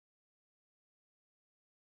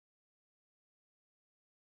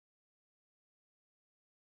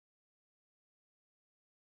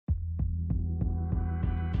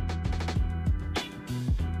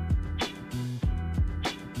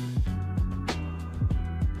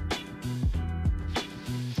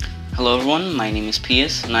Hello everyone, my name is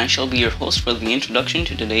PS and I shall be your host for the introduction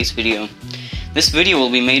to today's video. This video will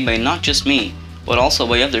be made by not just me, but also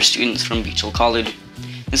by other students from Beech College.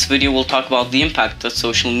 This video will talk about the impact that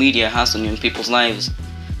social media has on young people's lives.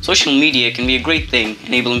 Social media can be a great thing,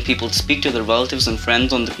 enabling people to speak to their relatives and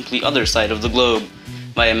friends on the complete other side of the globe,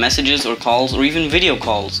 via messages or calls or even video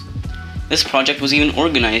calls. This project was even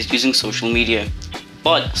organized using social media.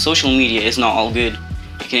 But social media is not all good.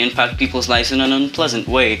 It can impact people's lives in an unpleasant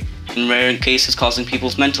way, in rare cases causing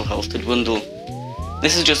people's mental health to dwindle.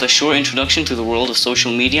 This is just a short introduction to the world of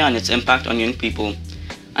social media and its impact on young people.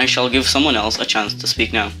 I shall give someone else a chance to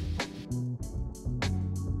speak now.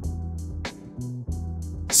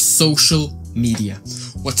 Social media.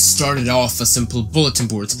 What started off as simple bulletin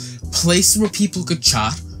boards, places where people could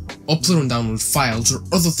chat, upload and download files, or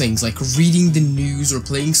other things like reading the news or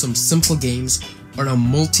playing some simple games, are now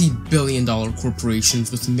multi-billion-dollar corporations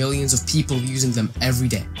with millions of people using them every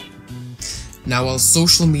day. Now, while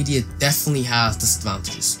social media definitely has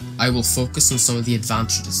disadvantages, I will focus on some of the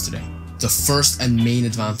advantages today. The first and main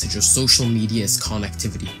advantage of social media is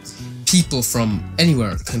connectivity. People from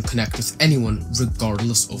anywhere can connect with anyone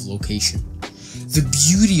regardless of location. The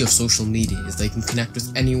beauty of social media is that you can connect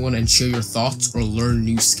with anyone and share your thoughts or learn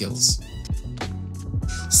new skills.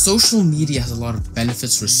 Social media has a lot of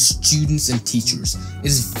benefits for students and teachers. It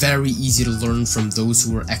is very easy to learn from those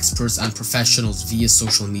who are experts and professionals via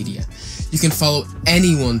social media. You can follow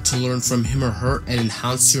anyone to learn from him or her and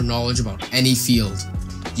enhance your knowledge about any field.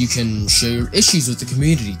 You can share your issues with the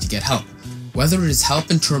community to get help. Whether it is help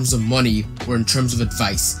in terms of money or in terms of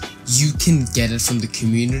advice, you can get it from the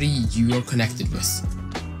community you are connected with.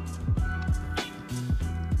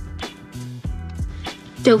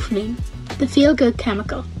 Dopamine, the feel-good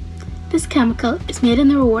chemical. This chemical is made in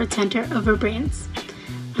the reward centre of our brains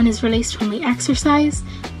and is released when we exercise,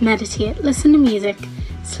 meditate, listen to music,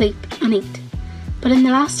 sleep and eat. But in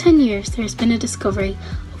the last 10 years there has been a discovery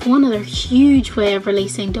of one other huge way of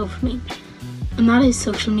releasing dopamine, and that is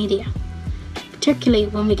social media, particularly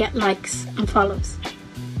when we get likes and follows.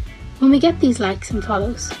 When we get these likes and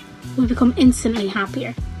follows, we become instantly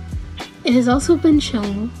happier. It has also been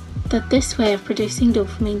shown that this way of producing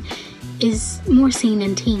dopamine is more seen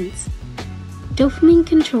in teens. Dopamine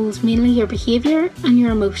controls mainly your behaviour and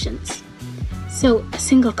your emotions. So a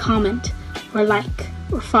single comment, or like,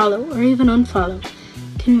 or follow, or even unfollow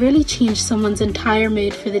can really change someone's entire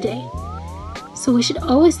mood for the day. So we should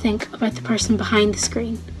always think about the person behind the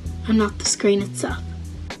screen and not the screen itself.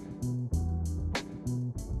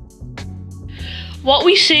 What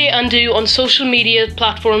we say and do on social media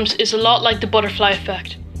platforms is a lot like the butterfly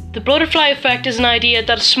effect. The butterfly effect is an idea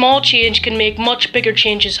that a small change can make much bigger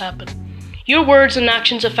changes happen. Your words and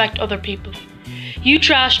actions affect other people. You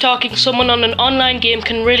trash talking someone on an online game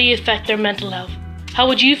can really affect their mental health. How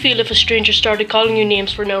would you feel if a stranger started calling you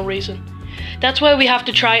names for no reason? That's why we have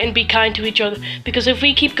to try and be kind to each other, because if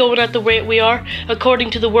we keep going at the rate we are,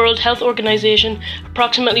 according to the World Health Organization,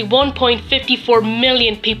 approximately 1.54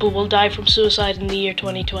 million people will die from suicide in the year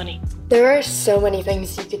 2020. There are so many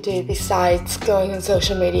things you could do besides going on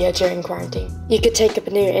social media during quarantine. You could take up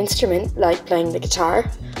a new instrument, like playing the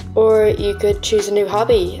guitar, or you could choose a new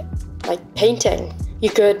hobby, like painting. You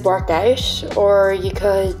could work out, or you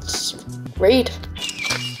could read.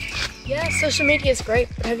 Yeah, social media is great,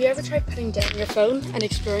 but have you ever tried putting down your phone and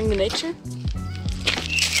exploring the nature?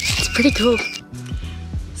 It's pretty cool.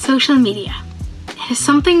 Social media. It is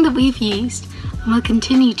something that we've used and will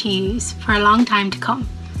continue to use for a long time to come.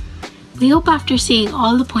 We hope after seeing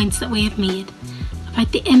all the points that we have made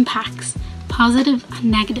about the impacts, positive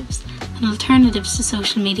and negatives, and alternatives to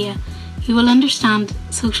social media, you will understand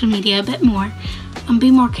social media a bit more and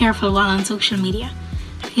be more careful while on social media,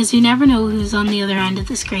 because you never know who's on the other end of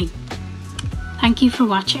the screen. Thank you for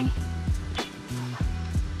watching.